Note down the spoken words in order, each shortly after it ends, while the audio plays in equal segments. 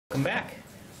Welcome back.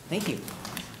 Thank you.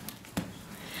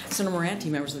 Senator Moranti,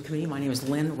 members of the committee, my name is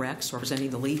Lynn Rex, representing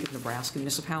the League of Nebraska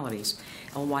Municipalities,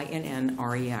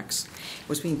 LYNNREX.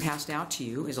 What's being passed out to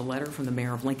you is a letter from the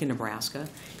mayor of Lincoln, Nebraska,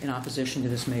 in opposition to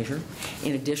this measure.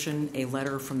 In addition, a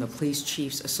letter from the Police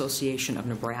Chiefs Association of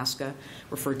Nebraska,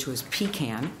 referred to as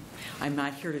PCAN. I'm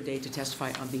not here today to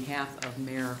testify on behalf of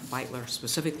Mayor Beitler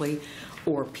specifically,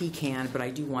 or PCAN, but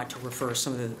I do want to refer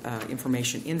some of the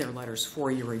information in their letters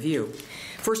for your review.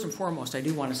 First and foremost, I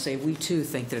do want to say we too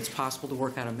think that it's possible to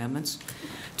work out amendments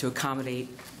to accommodate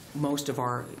most of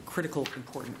our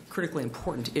critically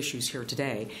important issues here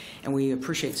today, and we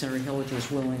appreciate Senator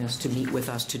Hilliger's willingness to meet with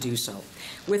us to do so.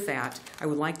 With that, I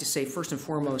would like to say first and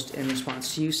foremost, in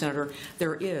response to you, Senator,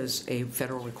 there is a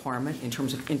federal requirement in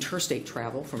terms of interstate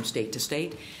travel from state to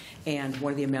state, and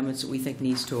one of the amendments that we think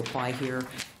needs to apply here,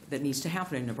 that needs to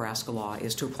happen in Nebraska law,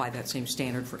 is to apply that same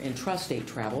standard for intrastate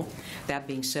travel. That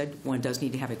being said, one does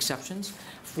need to have exceptions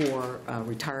for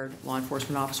retired law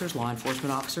enforcement officers. Law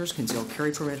enforcement officers, concealed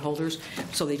carry permit holders,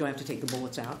 so they don't have to take the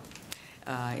bullets out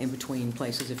in between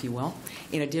places, if you will.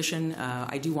 In addition,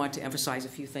 I do want to emphasize a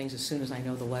few things as soon as I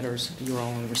know the letters, you're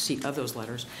all in receipt of those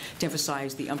letters, to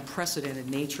emphasize the unprecedented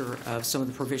nature of some of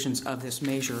the provisions of this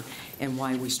measure and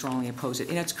why we strongly oppose it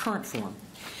in its current form.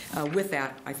 With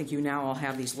that, I think you now all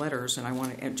have these letters, and I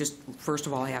want to just first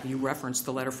of all have you reference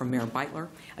the letter from Mayor Beitler.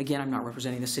 Again, I'm not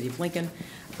representing the city of Lincoln,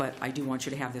 but I do want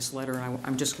you to have this letter, and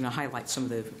I'm just going to highlight some of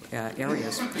the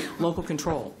areas. Local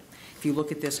control. If you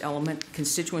look at this element,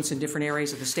 constituents in different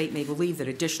areas of the state may believe that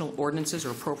additional ordinances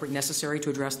are appropriate and necessary to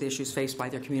address the issues faced by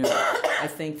their community. I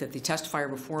think that the testifier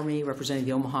before me, representing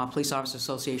the Omaha Police Officers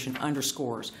Association,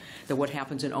 underscores that what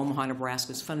happens in Omaha,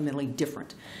 Nebraska is fundamentally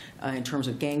different in terms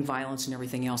of gang violence and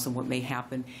everything else than what may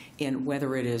happen in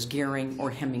whether it is Gering or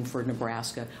Hemingford,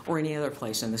 Nebraska, or any other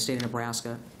place in the state of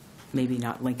Nebraska, maybe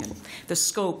not Lincoln. The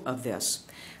scope of this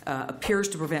appears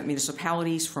to prevent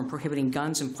municipalities from prohibiting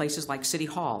guns in places like City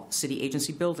Hall, city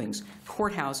agency buildings,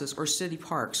 courthouses, or city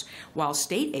parks, while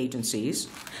state agencies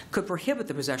could prohibit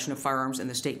the possession of firearms in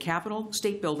the state capitol,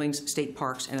 state buildings, state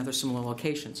parks, and other similar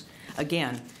locations.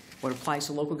 Again, what applies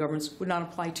to local governments would not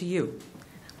apply to you.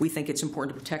 We think it's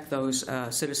important to protect those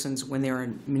citizens when they're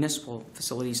in municipal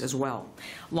facilities as well.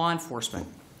 Law enforcement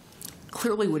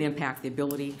clearly would impact the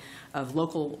ability of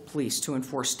local police to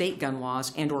enforce state gun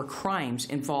laws and or crimes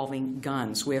involving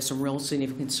guns. We have some real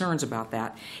significant concerns about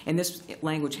that, and this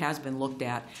language has been looked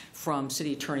at from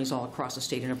city attorneys all across the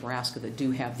state of Nebraska that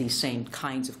do have these same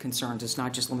kinds of concerns. It's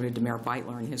not just limited to Mayor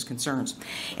Beitler and his concerns.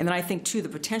 And then I think, too, the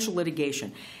potential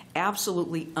litigation,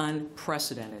 absolutely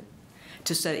unprecedented,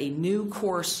 to set a new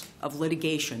course of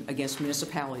litigation against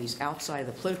municipalities outside of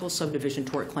the Political Subdivision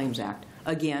Tort Claims Act.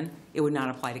 Again, it would not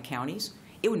apply to counties.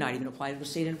 It would not even apply to the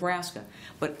state of Nebraska,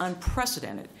 but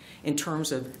unprecedented in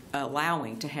terms of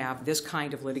allowing to have this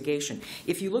kind of litigation.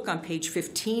 If you look on page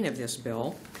 15 of this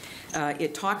bill,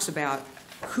 it talks about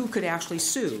who could actually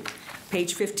sue.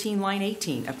 Page 15, line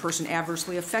 18, a person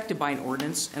adversely affected by an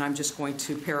ordinance, and I'm just going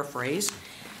to paraphrase.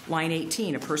 Line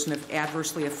 18, a person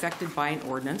adversely affected by an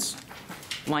ordinance.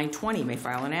 Line 20 may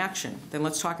file an action. Then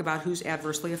let's talk about who's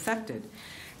adversely affected.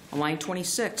 On line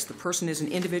 26, the person is an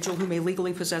individual who may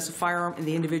legally possess a firearm, and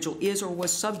the individual is or was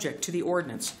subject to the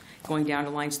ordinance. Going down to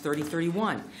lines 30,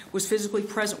 31, was physically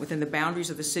present within the boundaries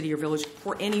of the city or village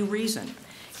for any reason.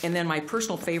 And then my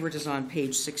personal favorite is on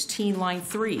page 16, line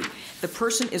 3. The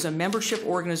person is a membership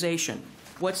organization.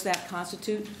 What's that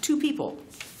constitute? Two people.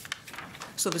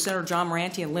 So the Senator John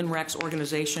Moranti and Lynn Rex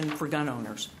organization for gun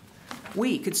owners.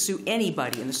 We could sue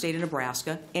anybody in the state of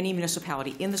Nebraska, any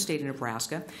municipality in the state of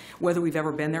Nebraska, whether we've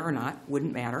ever been there or not,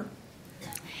 wouldn't matter.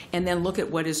 And then look at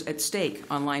what is at stake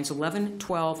on lines 11,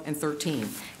 12, and 13.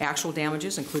 Actual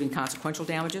damages, including consequential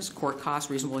damages, court costs,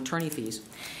 reasonable attorney fees.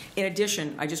 In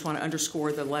addition, I just want to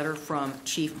underscore the letter from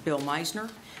Chief Bill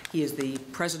Meisner. He is the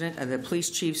president of the Police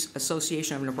Chiefs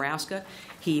Association of Nebraska.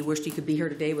 He wished he could be here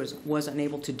today, but was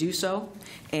unable to do so.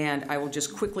 And I will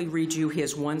just quickly read you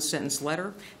his one-sentence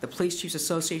letter. The Police Chiefs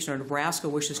Association of Nebraska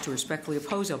wishes to respectfully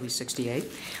oppose LB 68.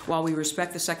 While we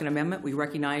respect the Second Amendment, we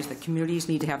recognize that communities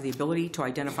need to have the ability to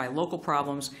identify local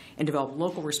problems and develop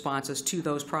local responses to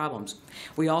those problems.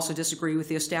 We also disagree with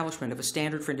the establishment of a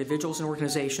standard for individuals and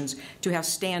organizations to have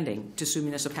standing to sue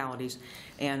municipalities.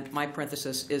 And my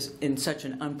parenthesis is in such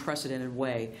an unprecedented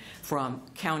way from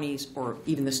counties or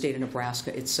even the state of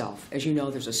Nebraska itself. As you know,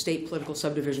 there's a state political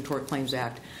subdivision tort claims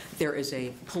act. There is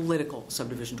a political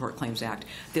subdivision tort claims act.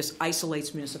 This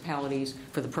isolates municipalities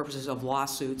for the purposes of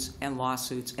lawsuits and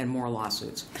more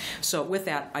lawsuits. So with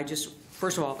that, I just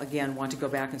First of all, again, want to go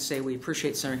back and say we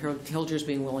appreciate Senator Hilgers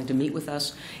being willing to meet with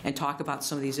us and talk about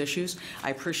some of these issues. I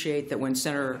appreciate that when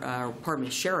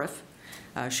Sheriff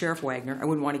Wagner, I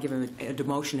wouldn't want to give him a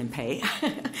demotion in pay.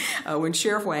 When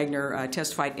Sheriff Wagner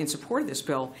testified in support of this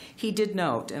bill, he did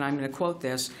note, and I'm going to quote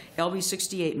this, LB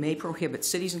 68 may prohibit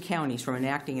cities and counties from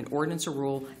enacting an ordinance or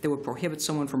rule that would prohibit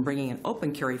someone from bringing an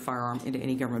open carry firearm into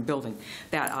any government building.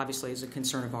 That obviously is a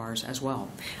concern of ours as well.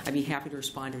 I'd be happy to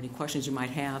respond to any questions you might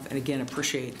have, and again,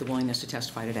 appreciate the willingness to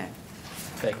testify today.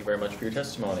 Thank you very much for your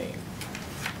testimony.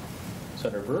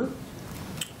 Senator Brewer?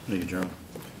 Thank you, John.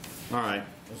 All right.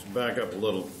 Let's back up a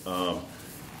little.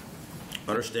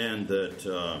 Understand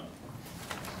that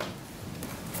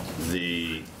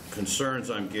the concerns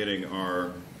I'm getting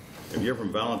are, if you're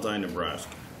from Valentine,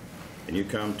 Nebraska, and you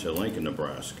come to Lincoln,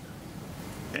 Nebraska,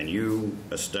 and you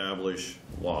establish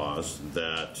laws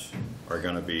that are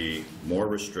going to be more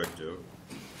restrictive,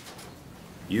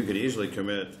 you could easily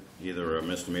commit either a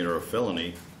misdemeanor or a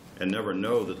felony and never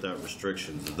know that that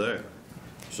restriction's there.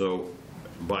 So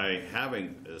by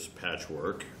having this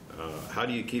patchwork, how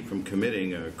do you keep from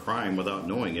committing a crime without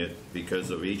knowing it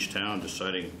because of each town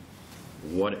deciding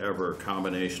whatever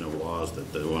combination of laws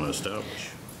that they want to establish?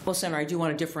 Well, Senator, I do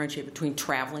want to differentiate between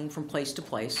traveling from place to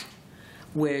place,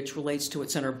 which relates to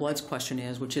what Senator Blood's question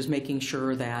is, which is making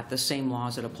sure that the same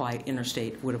laws that apply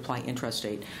interstate would apply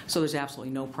intrastate. So there's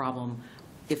absolutely no problem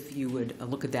if you would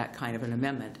look at that kind of an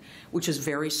amendment, which is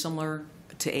very similar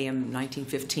to AM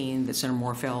 1915 that Senator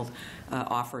Moorfeld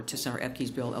offered to Senator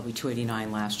Epke's bill, LB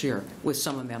 289, last year, with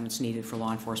some amendments needed for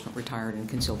law enforcement, retired, and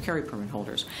concealed carry permit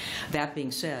holders. That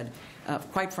being said,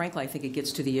 quite frankly, I think it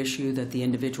gets to the issue that the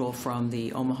individual from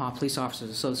the Omaha Police Officers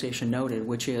Association noted,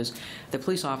 which is the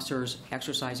police officers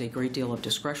exercise a great deal of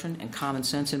discretion and common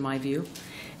sense, in my view.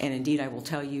 And indeed, I will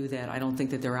tell you that I don't think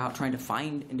that they're out trying to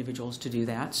find individuals to do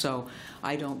that. So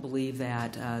I don't believe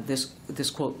that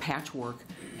this quote, patchwork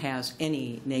has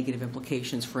any negative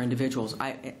implications for individuals.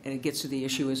 And it gets to the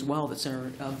issue as well that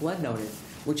Senator Blood noted,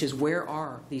 which is where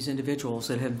are these individuals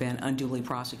that have been unduly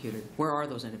prosecuted? Where are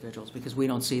those individuals? Because we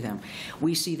don't see them.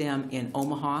 We see them in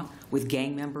Omaha with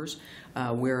gang members,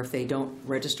 where if they don't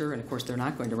register, and of course they're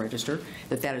not going to register,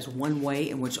 that is one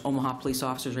way in which Omaha police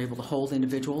officers are able to hold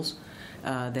individuals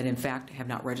that in fact have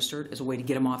not registered as a way to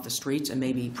get them off the streets and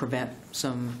maybe prevent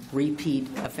some repeat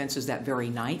offenses that very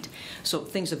night. So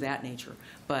things of that nature.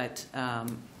 But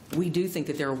we do think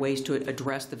that there are ways to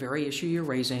address the very issue you're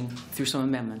raising through some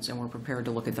amendments, and we're prepared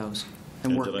to look at those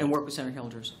and work with Senator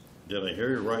Hilgers. Did I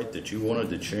hear you right that you wanted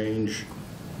to change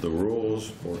the rules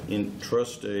for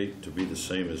intrastate to be the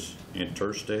same as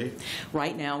interstate?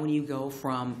 Right now, when you go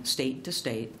from state to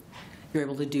state, you're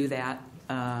able to do that.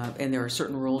 And there are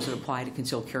certain rules that apply to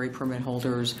concealed carry permit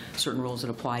holders, certain rules that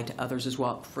apply to others as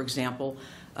well. For example,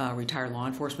 retired law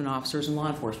enforcement officers and law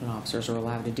enforcement officers are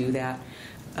allowed to do that.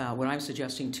 What I'm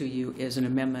suggesting to you is an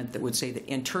amendment that would say that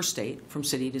interstate, from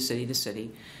city to city to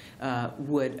city,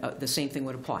 the same thing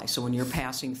would apply. So when you're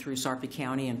passing through Sarpy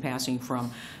County and passing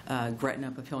from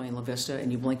Gretna, Papillion, La Vista,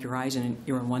 and you blink your eyes and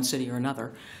you're in one city or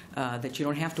another, that you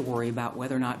don't have to worry about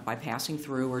whether or not by passing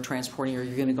through or transporting, or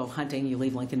you're going to go hunting, you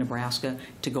leave Lincoln, Nebraska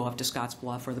to go up to Scotts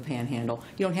Bluff or the Panhandle.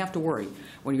 You don't have to worry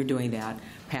when you're doing that,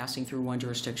 passing through one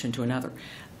jurisdiction to another.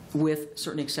 With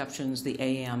certain exceptions, the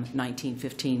AM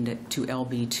 1915 to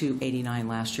LB 289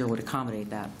 last year would accommodate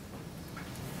that.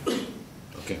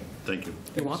 Okay, thank you.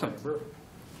 You're welcome.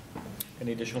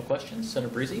 Any additional questions?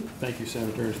 Senator Breezy? Thank you,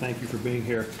 Senator. Thank you for being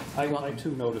here. I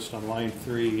too noticed on line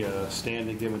 3,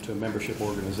 standing given to a membership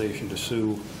organization to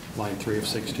sue, line 3 of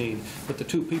 16. But the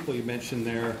two people you mentioned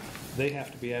there, they have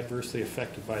to be adversely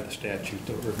affected by the statute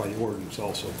or by the ordinance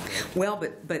also, correct? Well,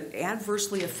 but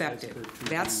adversely affected.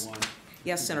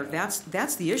 Yes, Senator,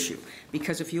 that's the issue.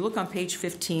 Because if you look on page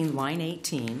 15, line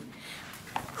 18,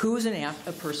 who is a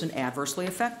person adversely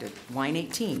affected? Line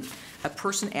 18. A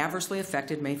person adversely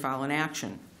affected may file an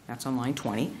action. That's on line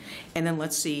 20. And then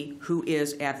let's see who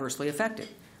is adversely affected.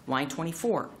 Line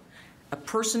 24. A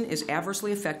person is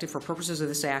adversely affected for purposes of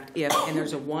this act if, and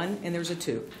there's a 1 and there's a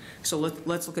 2. So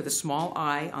let's look at the small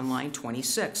I on line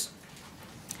 26.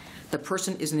 The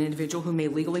person is an individual who may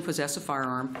legally possess a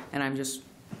firearm, and I'm just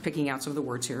picking out some of the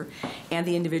words here, and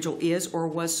the individual is or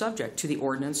was subject to the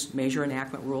ordinance, measure,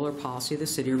 enactment, rule, or policy of the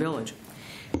city or village.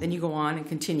 Then you go on and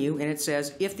continue, and it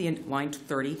says, line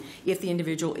 30, if the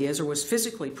individual is or was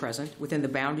physically present within the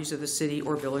boundaries of the city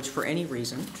or village for any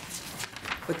reason.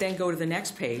 But then go to the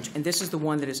next page, and this is the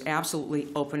one that is absolutely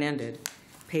open-ended,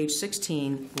 page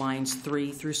 16, lines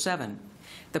 3 through 7.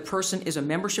 The person is a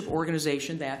membership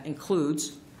organization that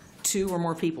includes 2 or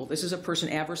more people. This is a person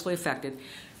adversely affected.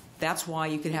 That's why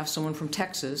you could have someone from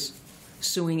Texas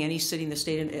suing any city in the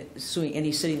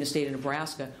state of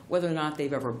Nebraska, whether or not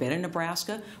they've ever been in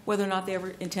Nebraska, whether or not they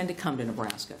ever intend to come to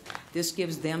Nebraska. This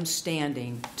gives them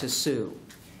standing to sue.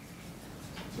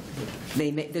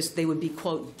 They would be,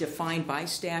 quote, defined by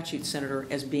statute, Senator,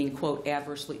 as being, quote,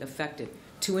 adversely affected.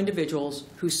 Two individuals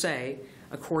who say,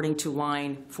 according to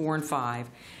line 4 and 5,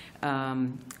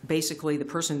 basically the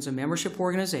person's a membership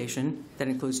organization that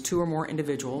includes 2 or more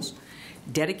individuals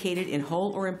dedicated in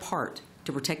whole or in part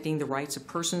to protecting the rights of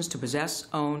persons to possess,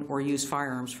 own, or use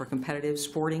firearms for competitive,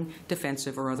 sporting,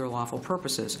 defensive, or other lawful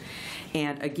purposes.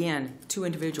 And again, 2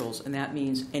 individuals, and that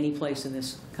means any place in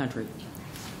this country.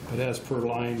 But as per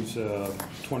lines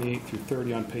 28 through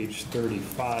 30 on page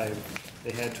 35,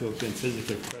 they had to have been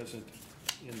physically present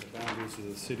in the boundaries of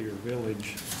the city or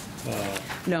village.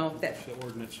 No, the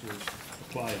ordinance was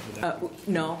applied to that.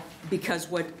 No, because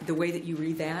the way that you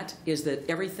read that is that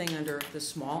everything under the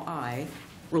small I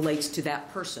relates to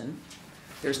that person.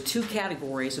 There's 2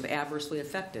 categories of adversely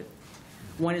affected.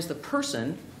 One is the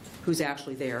person who's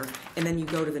actually there, and then you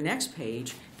go to the next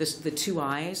page, the 2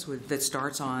 I's that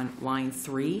starts on line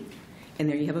 3, and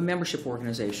there you have a membership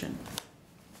organization.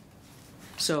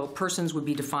 So persons would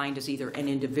be defined as either an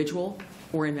individual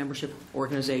or a membership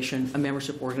organization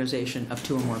of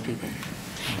 2 or more people.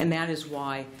 And that is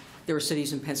why there are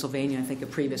cities in Pennsylvania, I think a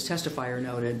previous testifier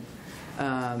noted,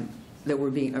 that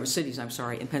were being, or cities, I'm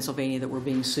sorry, in Pennsylvania that were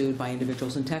being sued by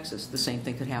individuals in Texas. The same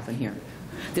thing could happen here.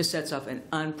 This sets up an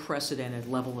unprecedented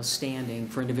level of standing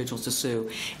for individuals to sue,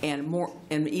 and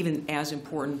even as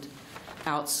important,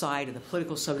 outside of the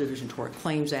Political Subdivision Tort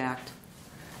Claims Act,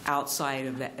 outside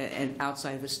of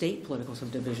the State Political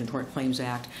Subdivision Tort Claims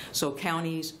Act. So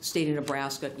counties, state of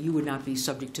Nebraska, you would not be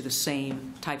subject to the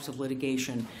same types of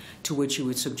litigation to which you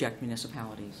would subject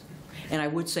municipalities. And I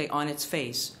would say on its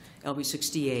face, LB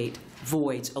 68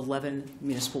 voids 11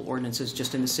 municipal ordinances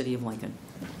just in the city of Lincoln.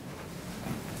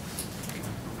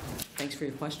 Thanks for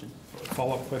your question.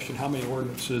 Follow-up question, how many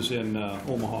ordinances in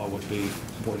Omaha would be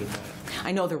voided by it?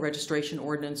 I know the registration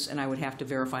ordinance, and I would have to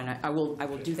verify, and I will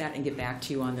do that and get back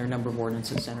to you on their number of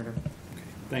ordinances, Senator. Okay.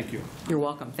 Thank you. You're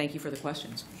welcome. Thank you for the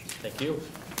questions. Thank you.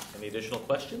 Any additional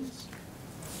questions?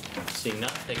 Seeing none,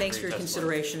 Thanks for your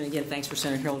consideration. And again, thanks for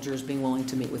Senator Hilgers being willing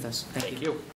to meet with us. Thank you.